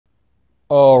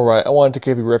Alright, I wanted to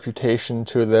give a refutation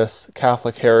to this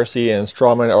Catholic heresy and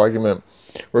strawman argument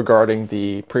regarding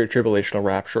the pre-tribulational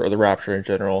rapture, or the rapture in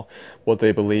general. What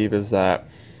they believe is that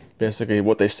basically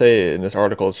what they say in this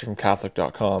article is from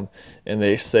Catholic.com, and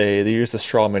they say they use the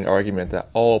strawman argument that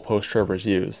all post-tribbers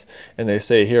use. And they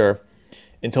say here,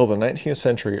 until the 19th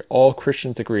century, all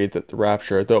Christians agreed that the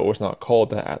rapture, though it was not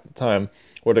called that at the time,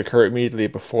 would occur immediately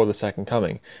before the second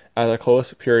coming. At a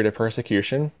close period of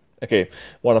persecution, okay,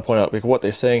 want to point out, because what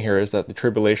they're saying here is that the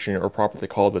tribulation, or properly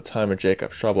called the time of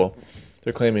Jacob's trouble,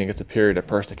 they're claiming it's a period of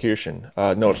persecution.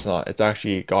 No, it's not. It's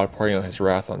actually God pouring out His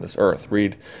wrath on this earth.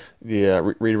 Read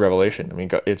Revelation. I mean,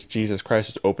 it's Jesus Christ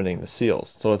is opening the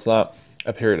seals, so it's not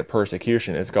a period of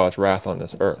persecution. It's God's wrath on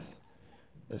this earth.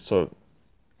 So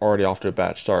already off to a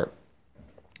bad start.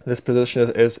 This position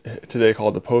is today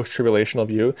called the post-tribulational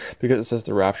view because it says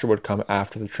the rapture would come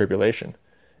after the tribulation,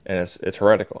 and it's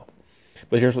heretical.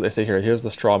 But here's what they say here. Here's the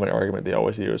strawman argument they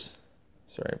always use.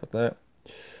 Sorry about that.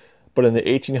 But in the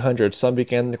 1800s, some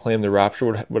began to claim the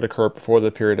rapture would occur before the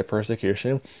period of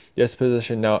persecution. This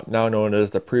position, now known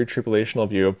as the pre-tribulational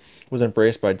view, was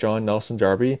embraced by John Nelson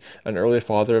Darby, an early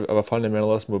father of a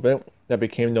fundamentalist movement that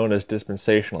became known as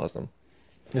dispensationalism.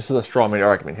 This is a strawman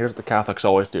argument. Here's what the Catholics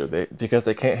always do. Because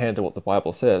they can't handle what the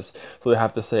Bible says, so they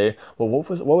have to say, well,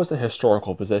 what was the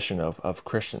historical position of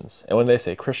Christians? And when they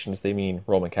say Christians, they mean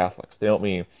Roman Catholics. They don't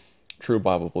mean true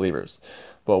Bible believers.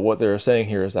 But what they're saying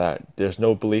here is that there's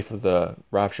no belief of the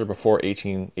rapture before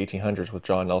 1800s with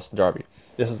John Nelson Darby.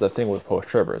 This is the thing with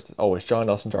post-tribbers. It's always John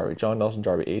Nelson Darby, John Nelson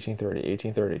Darby,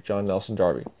 1830, John Nelson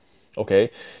Darby.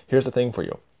 Okay, here's the thing for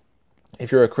you.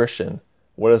 If you're a Christian,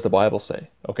 what does the Bible say?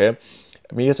 Okay,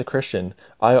 me as a Christian,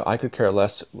 I could care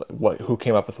less who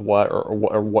came up with what, or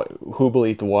what, who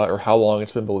believed what, or how long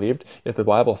it's been believed. If the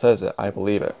Bible says it, I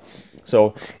believe it.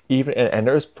 So even and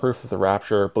there's proof of the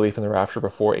rapture, belief in the rapture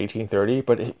before 1830.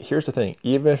 But here's the thing: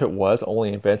 even if it was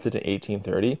only invented in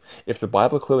 1830, if the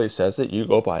Bible clearly says it, you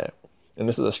go by it. And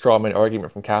this is a strawman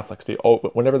argument from Catholics.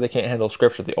 Whenever they can't handle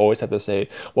Scripture, they always have to say,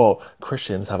 "Well,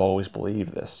 Christians have always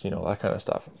believed this," that kind of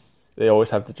stuff. They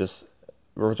always have to just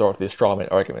resort to these strawman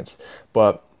arguments.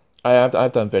 But I've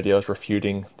done videos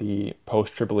refuting the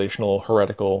post-tribulational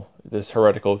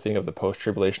heretical thing of the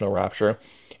post-tribulational rapture.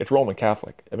 It's Roman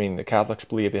Catholic. I mean, the Catholics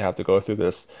believe they have to go through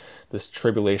this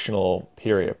tribulational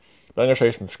period. But I'm going to show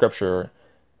you some scripture,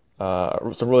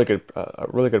 some really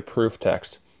good proof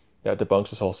text that debunks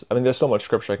this whole. I mean, there's so much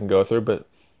scripture I can go through, but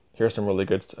here's some really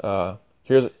good.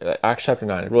 Here's Acts chapter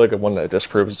 9, a really good one that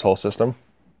disproves this whole system.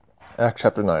 Acts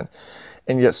chapter 9.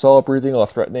 And yet Saul, breathing all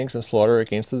threatenings and slaughter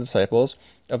against the disciples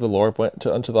of the Lord, went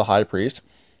unto the high priest,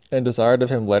 and desired of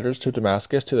him letters to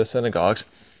Damascus to the synagogues,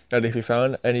 that if he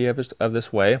found any of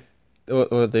this way,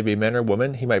 whether they be men or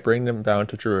women, he might bring them bound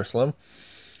to Jerusalem.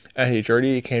 And he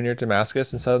journeyed, he came near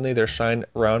Damascus, and suddenly there shined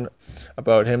round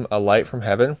about him a light from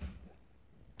heaven.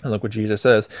 And look what Jesus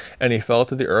says. And he fell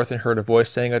to the earth, and heard a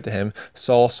voice saying unto him,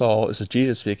 Saul, Saul, this is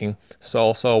Jesus speaking,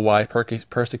 Saul, Saul, why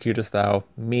persecutest thou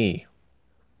me?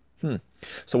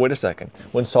 So wait a second.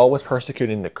 When Saul was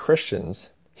persecuting the Christians,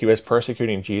 he was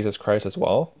persecuting Jesus Christ as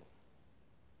well?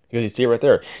 Because you see right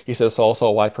there, he says, Saul,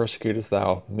 Saul, why persecutest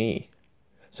thou me?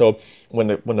 So when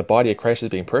the body of Christ is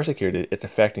being persecuted, it's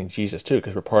affecting Jesus too,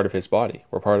 because we're part of his body.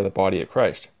 We're part of the body of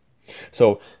Christ.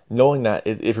 So knowing that,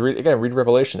 if you read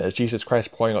Revelation, as Jesus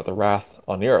Christ pouring out the wrath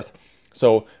on the earth.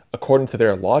 So according to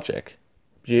their logic,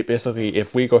 basically,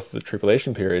 if we go through the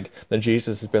tribulation period, then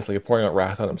Jesus is basically pouring out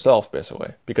wrath on himself,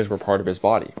 basically, because we're part of his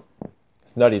body.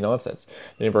 It's nutty nonsense.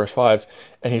 And in verse 5,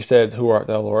 and he said, Who art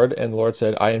thou, Lord? And the Lord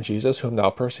said, I am Jesus, whom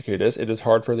thou persecutest. It is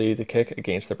hard for thee to kick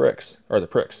against the pricks.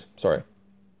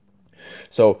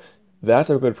 So that's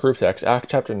a good proof text. Acts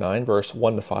chapter 9, verse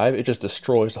 1 to 5, it just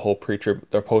destroys the whole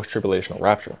post-tribulational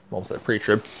rapture. Almost like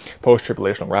pre-trib,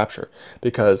 post-tribulational rapture.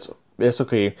 Because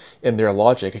basically, in their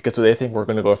logic, because they think we're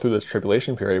going to go through this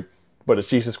tribulation period, but it's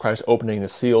Jesus Christ opening the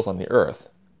seals on the earth,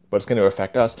 but it's going to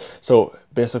affect us. So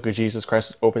basically, Jesus Christ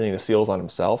is opening the seals on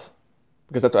himself,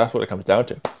 because that's what it comes down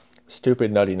to.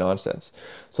 Stupid, nutty nonsense.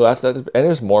 So that's and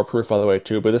there's more proof, by the way,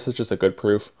 too, but this is just a good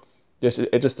proof.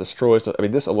 It just destroys,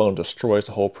 this alone destroys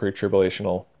the whole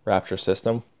pre-tribulational rapture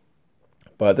system.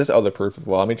 But there's other proof as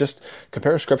well. I mean, just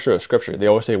compare scripture to scripture. They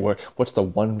always say, what's the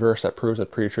one verse that proves a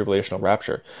pre-tribulational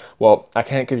rapture? Well, I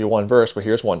can't give you one verse, but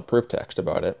here's one proof text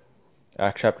about it.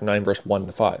 Acts chapter 9, verse 1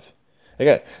 to 5.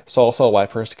 Again, Saul, Saul, why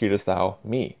persecutest thou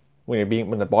me? When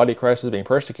the body of Christ is being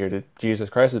persecuted, Jesus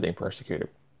Christ is being persecuted.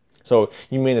 So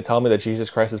you mean to tell me that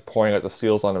Jesus Christ is pouring out the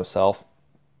seals on himself?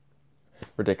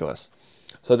 Ridiculous.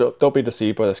 So don't be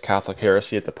deceived by this Catholic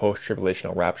heresy at the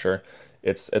post-tribulational rapture.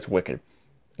 It's wicked.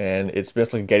 And it's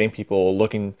basically getting people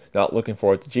not looking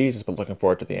forward to Jesus, but looking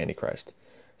forward to the Antichrist.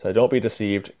 So don't be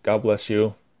deceived. God bless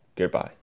you. Goodbye.